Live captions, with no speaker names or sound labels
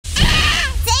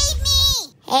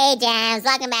Hey Gems,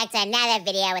 welcome back to another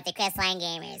video with the Crystalline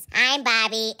Gamers. I'm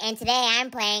Bobby, and today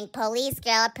I'm playing Police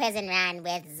Girl Prison Run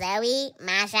with Zoey,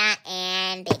 Masha,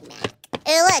 and Big Mac.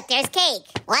 Ooh, look, there's Cake.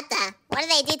 What do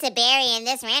they do to Barry and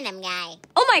this random guy?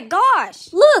 Oh my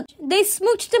gosh! Look, they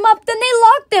smooched him up, then they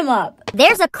locked him up.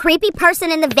 There's a creepy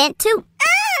person in the vent too.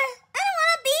 I don't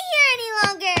want to be here any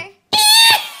longer.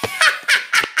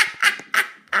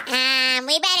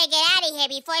 We better get out of here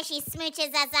before she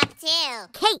smooches us up too.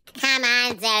 Cake. Come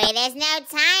on, Zoey, there's no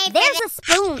time There's for a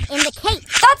spoon in the cake.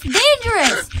 That's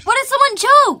dangerous! What if someone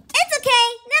choked? It's okay,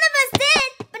 none of us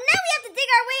did, but now we have to dig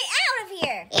our way out of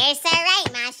here. You're so right,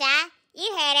 Masha. You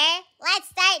heard her. Let's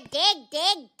start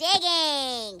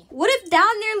digging. What if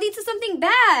down there leads to something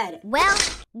bad? Well,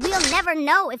 we'll never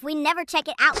know if we never check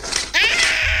it out.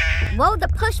 Ah! Whoa, the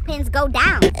push pins go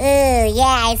down. Ooh,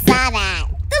 yeah, I saw that.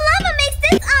 The lava makes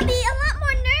this obby a lot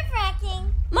more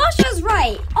nerve-wracking. Masha's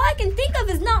right. All I can think of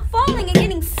is not falling and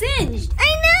getting singed.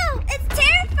 I know, it's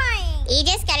terrifying. You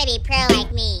just gotta be pro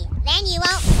like me. Then you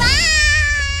won't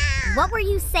fall. What were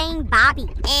you saying, Bobby?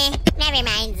 Never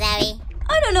mind, Zoey.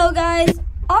 I don't know, guys.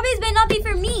 Obbies may not be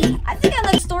for me. I think I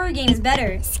like story games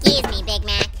better. Excuse me, Big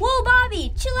Mac. Whoa,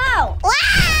 Bobby, chill out.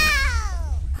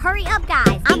 Wow! Hurry up,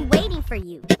 guys. I'm waiting for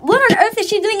you. What on earth is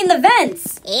she doing in the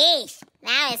vents? Eesh,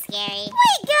 that was scary.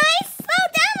 Wait, guys, slow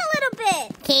down a little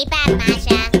bit. Keep up,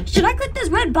 Masha. Should I click this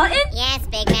red button? Yes,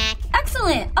 Big Mac.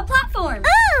 Excellent, a platform.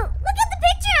 Ooh, look at the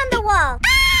picture on the wall.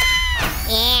 Ah!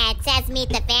 Yeah, it says meet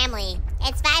the family.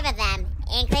 It's 5 of them,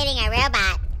 including a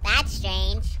robot. That's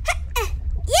strange.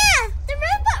 Yeah, the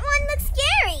robot one looks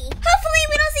scary. Hopefully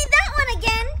we don't see that one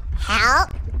again. Help?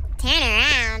 Turn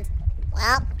around.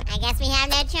 Well, I guess we have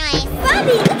no choice.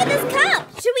 Bobby, look at this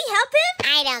cop. Should we help him?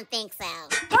 I don't think so.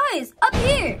 Guys, up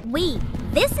here.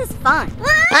 This is fun.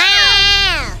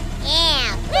 Wow!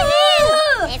 Yeah.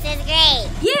 Woohoo! This is great.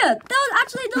 Yeah, that was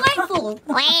actually delightful.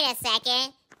 Wait a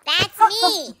second. That's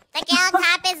me. The girl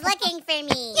cop is looking for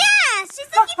me. Yeah,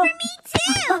 she's looking for me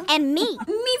too. And me.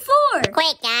 Me four.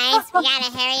 Quick, guys. We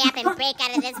gotta hurry up and break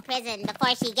out of this prison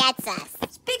before she gets us.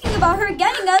 Speaking about her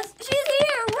getting us, she's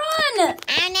here. Run!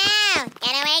 Oh no!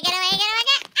 Get away, get away, get away,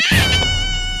 get... Ah!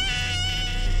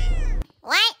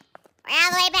 What? We're all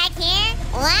the way back here?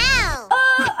 Whoa!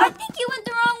 I think you went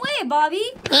the wrong way, Bobby.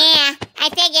 Yeah, I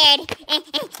figured.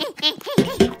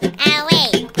 Oh,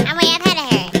 wait. I'm way ahead of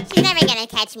her. She's never gonna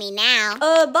catch me now.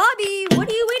 Bobby, what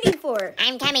are you waiting for?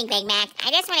 I'm coming, Big Mac.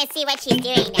 I just want to see what she's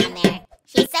doing down there.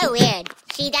 She's so weird.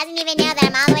 She doesn't even know that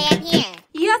I'm all the way up here.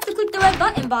 You have to click the red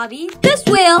button, Bobby. This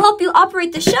way I'll help you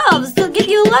operate the shelves. They'll give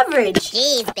you leverage.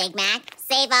 Jeez, Big Mac.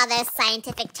 Save all those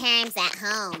scientific terms at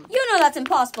home. You know that's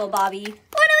impossible, Bobby.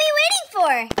 What are we waiting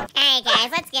for? Alright,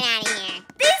 guys, let's get out of here.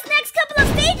 These next couple of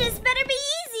stages better be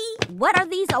easy. What are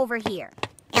these over here?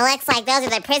 It looks like those are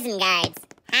the prison guards.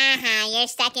 Haha, you're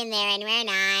stuck in there and we're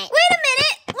not. Wait a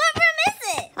minute! What room is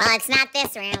it? Well, it's not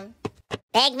this room.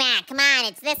 Big Mac, come on,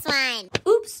 it's this one.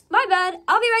 Oops, my bad.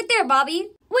 I'll be right there, Bobby.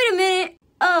 Wait a minute.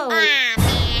 Oh. Ah,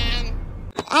 man.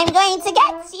 I'm going to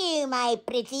get you, my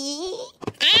pretty.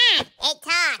 Ah, it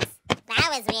talks. That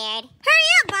was weird. Hurry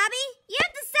up, Bobby. You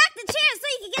have to stack the chairs so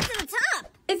you can get to the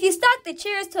top. If you stack the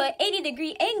chairs to an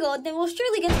 80-degree angle, then we'll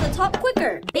surely get to the top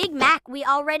quicker. Big Mac, we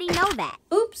already know that.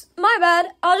 Oops, my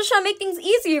bad. I'll just try to make things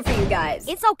easier for you guys.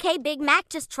 It's okay, Big Mac.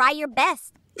 Just try your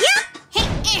best. Yep.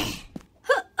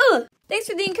 Thanks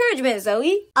for the encouragement,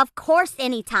 Zoey. Of course,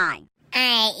 anytime.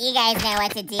 Alright, you guys know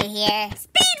what to do here.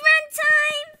 Speed run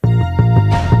time!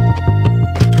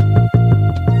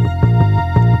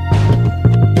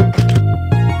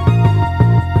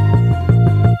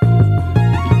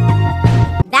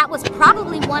 That was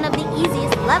probably one of the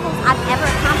easiest levels I've ever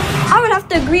accomplished. I would have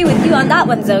to agree with you on that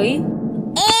one, Zoey.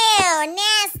 Ew,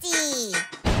 nasty!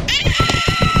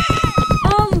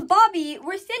 Bobby,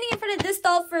 we're standing in front of this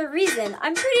stall for a reason.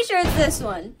 I'm pretty sure it's this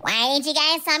one. Why didn't you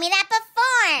guys tell me that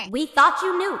before? We thought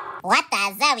you knew. What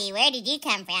the, Zoey? Where did you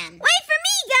come from? Wait for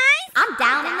me, guys! I'm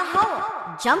down in the hole.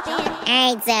 Jump in.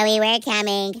 Alright, Zoey, we're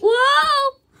coming.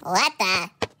 Whoa! What the?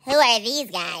 Who are these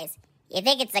guys? You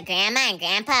think it's the grandma and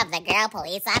grandpa of the girl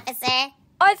police officer?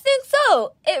 I think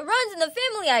so. It runs in the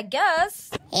family, I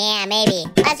guess. Yeah, maybe.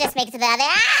 Let's just make it to the other...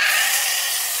 Ah!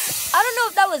 I don't know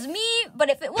if that was me, but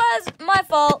if it was, my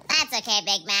fault. That's okay,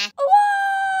 Big Mac.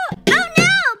 Whoa! Oh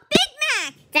no! Big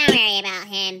Mac! Don't worry about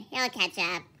him. He'll catch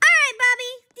up. Alright,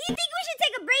 Bobby. Do you think we should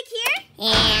take a break here?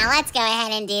 Yeah, let's go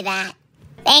ahead and do that.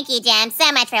 Thank you, Jem,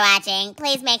 so much for watching.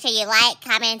 Please make sure you like,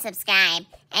 comment, and subscribe.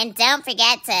 And don't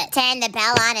forget to turn the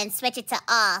bell on and switch it to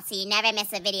all so you never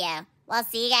miss a video. We'll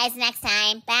see you guys next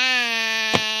time.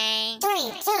 Bye!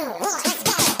 3, 2, 1, let's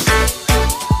go!